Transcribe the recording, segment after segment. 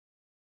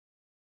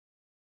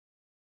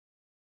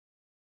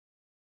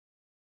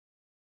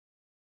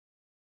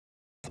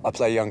I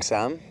play young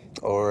Sam,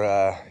 or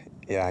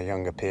yeah,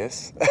 younger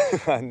Pierce,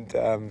 and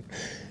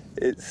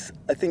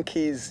I think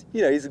he's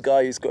a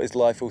guy who's got his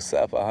life all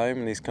set up at home,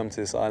 and he's come to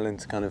this island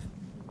to kind of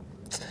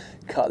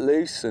cut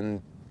loose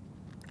and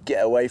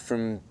get away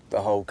from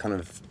the whole kind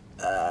of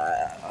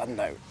I don't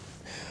know,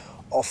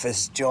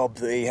 office job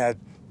that he had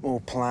all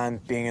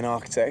planned, being an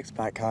architect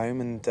back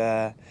home,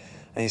 and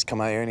he's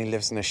come out here and he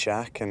lives in a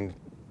shack and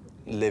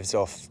lives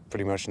off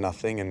pretty much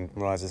nothing and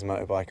rides his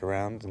motorbike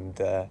around. And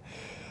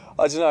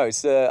I don't know,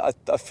 it's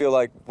I feel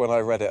like when I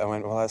read it I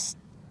went, well,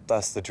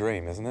 that's the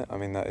dream, isn't it? I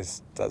mean, that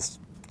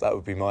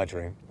would be my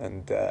dream.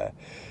 And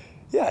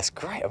yeah, it's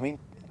great. I mean,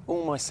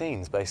 all my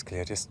scenes basically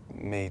are just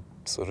me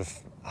sort of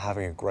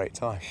having a great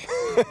time.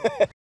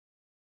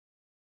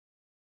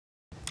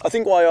 I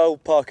think why Earl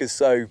Parker's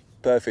so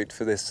perfect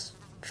for this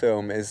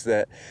film is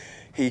that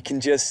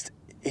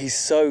he's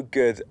so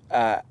good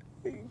at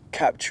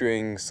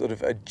capturing sort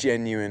of a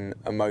genuine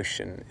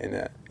emotion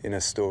in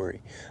a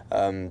story.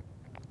 And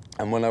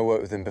when I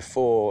worked with him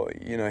before,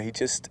 you know, he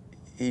just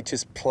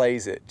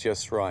plays it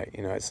just right.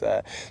 You know, it's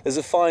there's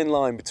a fine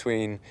line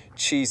between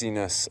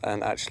cheesiness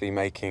and actually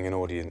making an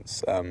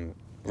audience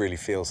really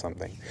feel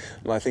something.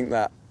 And I think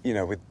that, you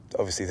know, with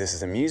obviously this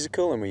is a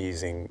musical and we're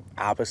using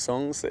ABBA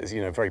songs that is,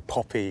 you know, very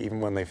poppy even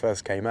when they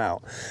first came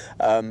out.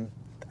 And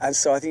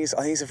so I think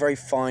it's a very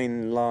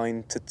fine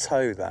line to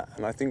toe that.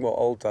 And I think what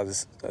Old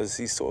does is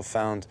he's sort of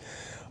found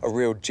a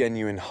real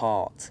genuine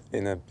heart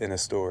in a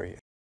story.